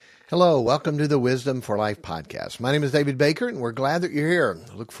Hello, welcome to the Wisdom for Life podcast. My name is David Baker, and we're glad that you're here.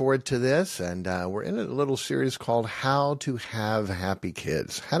 Look forward to this, and we're in a little series called How to Have Happy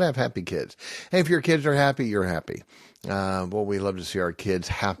Kids. How to have happy kids. Hey, if your kids are happy, you're happy. Well, we love to see our kids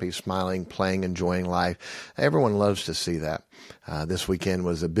happy, smiling, playing, enjoying life. Everyone loves to see that. This weekend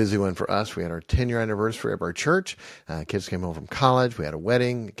was a busy one for us. We had our 10-year anniversary of our church. Kids came home from college. We had a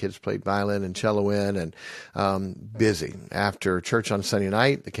wedding. Kids played violin and cello and busy. After church on Sunday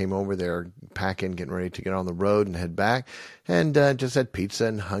night, they came over. They're packing, getting ready to get on the road and head back. And just had pizza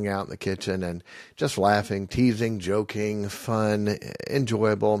and hung out in the kitchen and just laughing, teasing, joking, fun,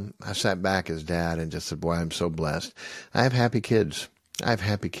 enjoyable. I sat back as dad and just said, boy, I'm so blessed. I have happy kids. I have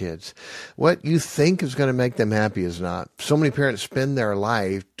happy kids. What you think is going to make them happy is not. So many parents spend their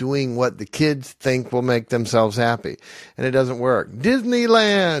life doing what the kids think will make themselves happy. And it doesn't work.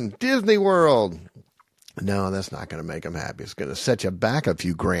 Disneyland, Disney World. No, that's not going to make them happy. It's going to set you back a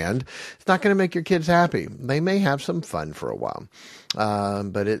few grand. It's not going to make your kids happy. They may have some fun for a while,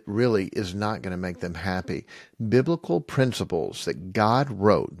 but it really is not going to make them happy. Biblical principles that God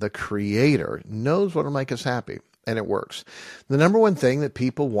wrote, the Creator, knows what will make us happy, and it works. The number one thing that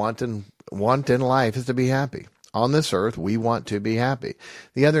people want in life is to be happy. On this earth, we want to be happy.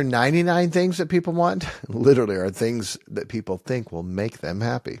 The other 99 things that people want literally are things that people think will make them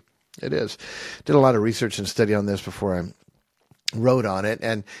happy. It is. Did a lot of research and study on this before I wrote on it.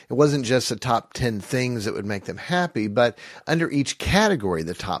 And it wasn't just the top 10 things that would make them happy, but under each category,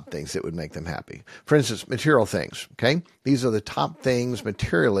 the top things that would make them happy. For instance, material things. Okay. These are the top things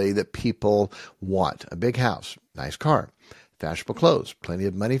materially that people want. A big house, nice car, fashionable clothes, plenty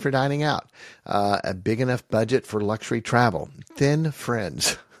of money for dining out, a big enough budget for luxury travel, thin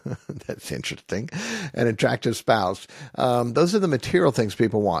friends. That's interesting. An attractive spouse. Those are the material things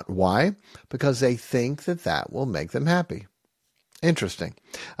people want. Why? Because they think that will make them happy. Interesting.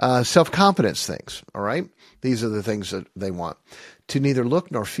 Self-confidence things. All right. These are the things that they want. To neither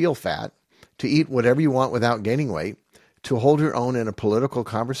look nor feel fat, to eat whatever you want without gaining weight, to hold your own in a political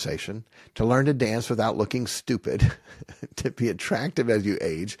conversation, to learn to dance without looking stupid, to be attractive as you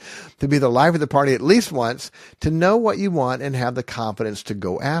age, to be the life of the party at least once, to know what you want and have the confidence to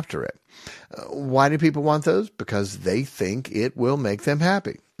go after it. Why do people want those? Because they think it will make them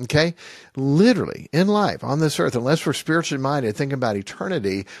happy. Okay? Literally, in life, on this earth, unless we're spiritually minded, thinking about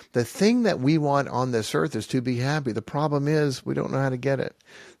eternity, the thing that we want on this earth is to be happy. The problem is we don't know how to get it.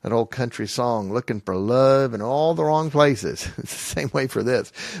 That old country song, looking for love in all the wrong places. It's the same way for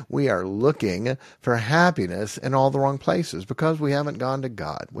this. We are looking for happiness in all the wrong places because we haven't gone to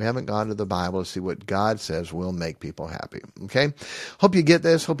God. We haven't gone to the Bible to see what God says will make people happy. Okay? Hope you get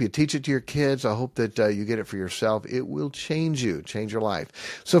this. Hope you teach it to your kids. I hope that you get it for yourself. It will change you, change your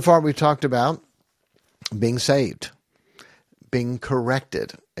life. So far, we've talked about being saved, being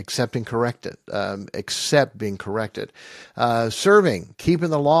corrected, accept being corrected, serving, keeping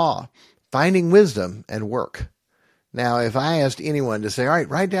the law, finding wisdom, and work. Now, if I asked anyone to say, all right,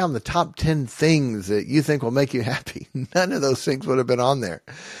 write down the top 10 things that you think will make you happy, none of those things would have been on there.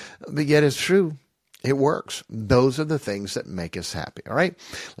 But yet it's true. It works. Those are the things that make us happy. All right.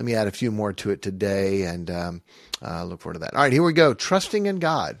 Let me add a few more to it today and look forward to that. All right, here we go. Trusting in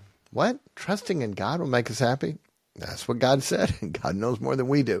God. What? Trusting in God will make us happy? That's what God said. God knows more than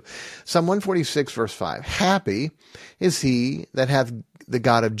we do. Psalm 146, verse 5. Happy is he that hath the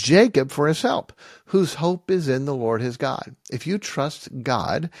God of Jacob for his help, whose hope is in the Lord his God. If you trust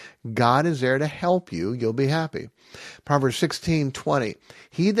God, God is there to help you. You'll be happy. Proverbs 16:20.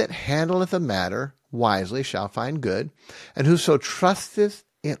 He that handleth a matter wisely shall find good, and whoso trusteth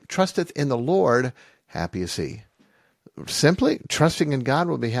in the Lord, happy is he. Simply, trusting in God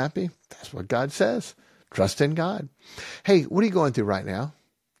will be happy. That's what God says. Trust in God. Hey, what are you going through right now?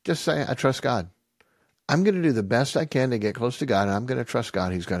 Just say, I trust God. I'm going to do the best I can to get close to God, and I'm going to trust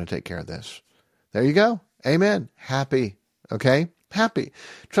God. He's going to take care of this. There you go. Amen. Happy. Okay? Happy.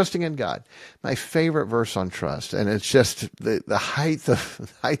 Trusting in God. My favorite verse on trust, and it's just the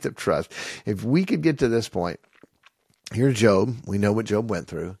height of trust. If we could get to this point, here's Job. We know what Job went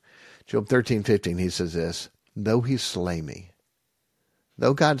through. Job 13:15, he says this, though he slay me,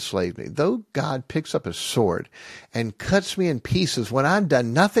 though God slays me, though God picks up a sword and cuts me in pieces when I've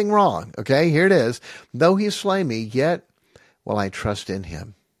done nothing wrong, okay, here it is, though he slay me, yet will I trust in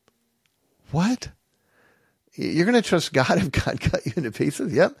him. What? You're going to trust God if God cut you into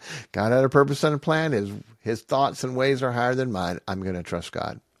pieces? Yep. God had a purpose and a plan. His thoughts and ways are higher than mine. I'm going to trust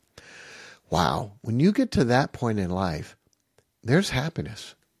God. Wow. When you get to that point in life, there's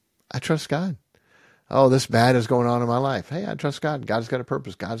happiness. I trust God. Oh, this bad is going on in my life. Hey, I trust God. God's got a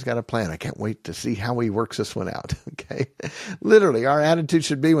purpose. God's got a plan. I can't wait to see how he works this one out. Okay. Literally, our attitude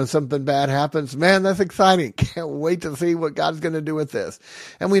should be when something bad happens, man, that's exciting. Can't wait to see what God's going to do with this.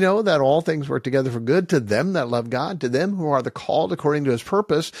 And we know that all things work together for good to them that love God, to them who are the called according to his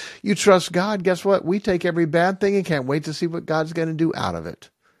purpose. You trust God. Guess what? We take every bad thing and can't wait to see what God's going to do out of it.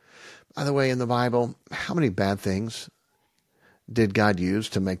 By the way, in the Bible, how many bad things did God use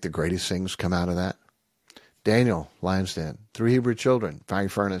to make the greatest things come out of that? Daniel, lion's den. 3 Hebrew children, fiery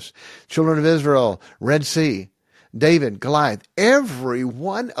furnace. Children of Israel, Red Sea. David, Goliath. Every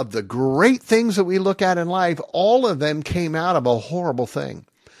one of the great things that we look at in life, all of them came out of a horrible thing.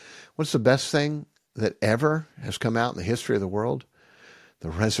 What's the best thing that ever has come out in the history of the world?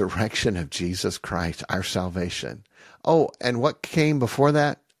 The resurrection of Jesus Christ, our salvation. Oh, and what came before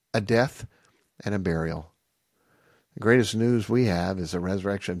that? A death and a burial. The greatest news we have is the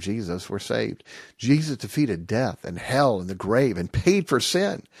resurrection of Jesus. We're saved. Jesus defeated death and hell and the grave and paid for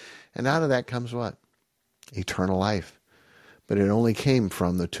sin. And out of that comes what? Eternal life. But it only came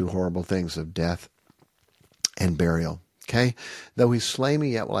from the 2 horrible things of death and burial. Okay? Though he slay me,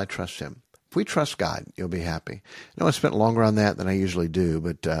 yet will I trust him. If we trust God, you'll be happy. I know I spent longer on that than I usually do,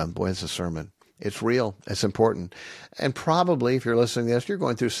 but boy, it's a sermon. It's real. It's important. And probably, if you're listening to this, you're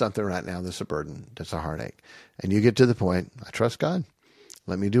going through something right now that's a burden, that's a heartache. And you get to the point, I trust God.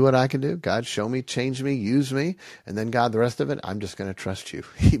 Let me do what I can do. God, show me, change me, use me. And then God, the rest of it, I'm just going to trust you.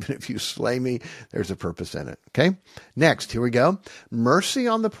 Even if you slay me, there's a purpose in it. Okay? Next, here we go. Mercy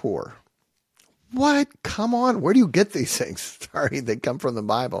on the poor. What? Come on. Where do you get these things? Sorry, they come from the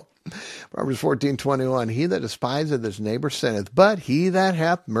Bible. Proverbs 14:21, he that despiseth his neighbor sinneth, but he that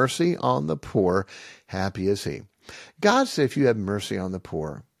hath mercy on the poor, happy is he. God said if you have mercy on the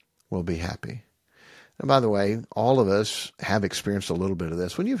poor, we'll be happy. And by the way, all of us have experienced a little bit of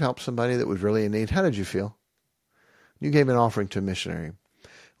this. When you've helped somebody that was really in need, how did you feel? You gave an offering to a missionary.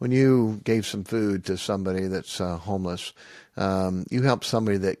 When you gave some food to somebody that's homeless, you helped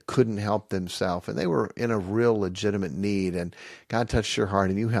somebody that couldn't help themselves, and they were in a real legitimate need, and God touched your heart,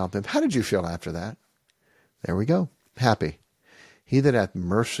 and you helped them. How did you feel after that? There we go. Happy. He that hath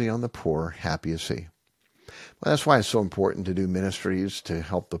mercy on the poor, happy is he. Well, that's why it's so important to do ministries to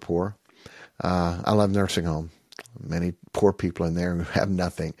help the poor. I love nursing home. Many poor people in there who have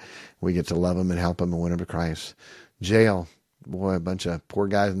nothing. We get to love them and help them and win them to Christ. Jail. Boy, a bunch of poor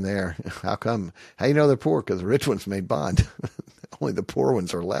guys in there. How come? How you know they're poor? Because the rich ones made bond. Only the poor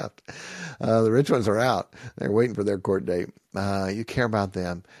ones are left. The rich ones are out. They're waiting for their court date. You care about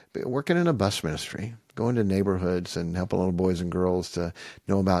them. But working in a bus ministry, going to neighborhoods and helping little boys and girls to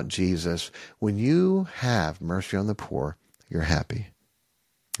know about Jesus. When you have mercy on the poor, you're happy.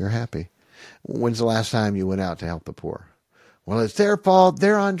 You're happy. When's the last time you went out to help the poor? Well, it's their fault.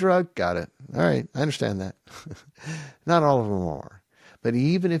 They're on drugs. Got it. All right. I understand that. Not all of them are. But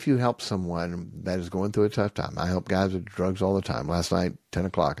even if you help someone that is going through a tough time, I help guys with drugs all the time. Last night, 10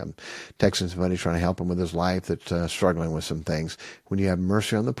 o'clock, I'm texting somebody trying to help him with his life that's struggling with some things. When you have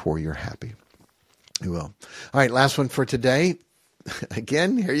mercy on the poor, you're happy. You will. All right. Last one for today.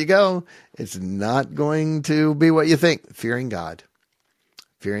 Again, here you go. It's not going to be what you think. Fearing God.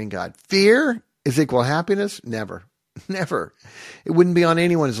 Fearing God. Fear is equal happiness? Never. Never. It wouldn't be on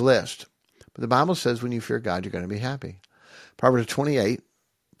anyone's list. But the Bible says when you fear God, you're going to be happy. Proverbs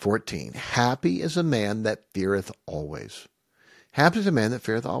 28:14. Happy is a man that feareth always. Happy is a man that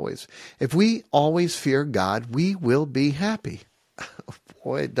feareth always. If we always fear God, we will be happy.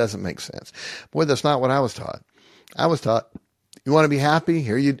 Boy, it doesn't make sense. Boy, that's not what I was taught. I was taught, you want to be happy?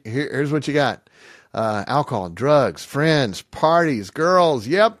 Here's what you got. Alcohol, drugs, friends, parties, girls.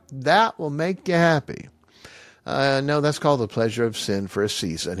 Yep, that will make you happy. No, that's called the pleasure of sin for a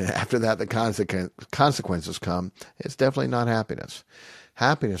season. And after that, the consequences come. It's definitely not happiness.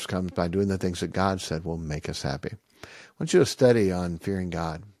 Happiness comes by doing the things that God said will make us happy. I want you to study on fearing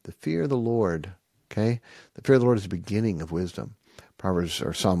God. The fear of the Lord, okay? The fear of the Lord is the beginning of wisdom. Proverbs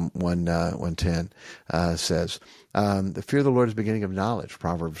or Psalm 110 says, the fear of the Lord is the beginning of knowledge.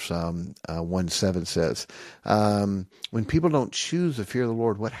 Proverbs 1:7 says, when people don't choose the fear of the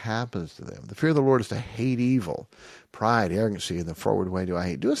Lord, what happens to them? The fear of the Lord is to hate evil, pride, arrogancy, and the forward way do I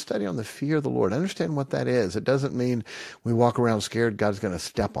hate. Do a study on the fear of the Lord. Understand what that is. It doesn't mean we walk around scared God's going to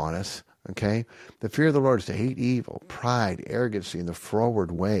step on us. Okay? The fear of the Lord is to hate evil, pride, arrogancy, and the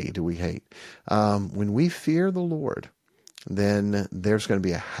forward way do we hate. When we fear the Lord, then there's going to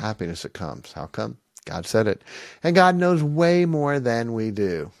be a happiness that comes. How come? God said it. And God knows way more than we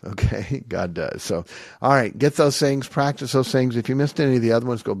do. Okay? God does. So, all right, get those things, practice those things. If you missed any of the other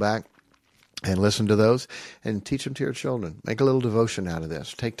ones, go back. and listen to those and teach them to your children. Make a little devotion out of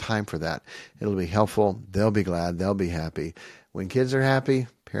this. Take time for that. It'll be helpful. They'll be glad. They'll be happy. When kids are happy,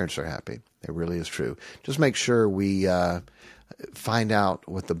 parents are happy. It really is true. Just make sure we find out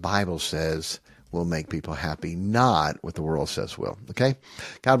what the Bible says will make people happy, not what the world says will. Okay?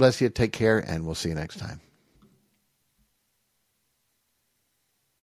 God bless you. Take care, and we'll see you next time.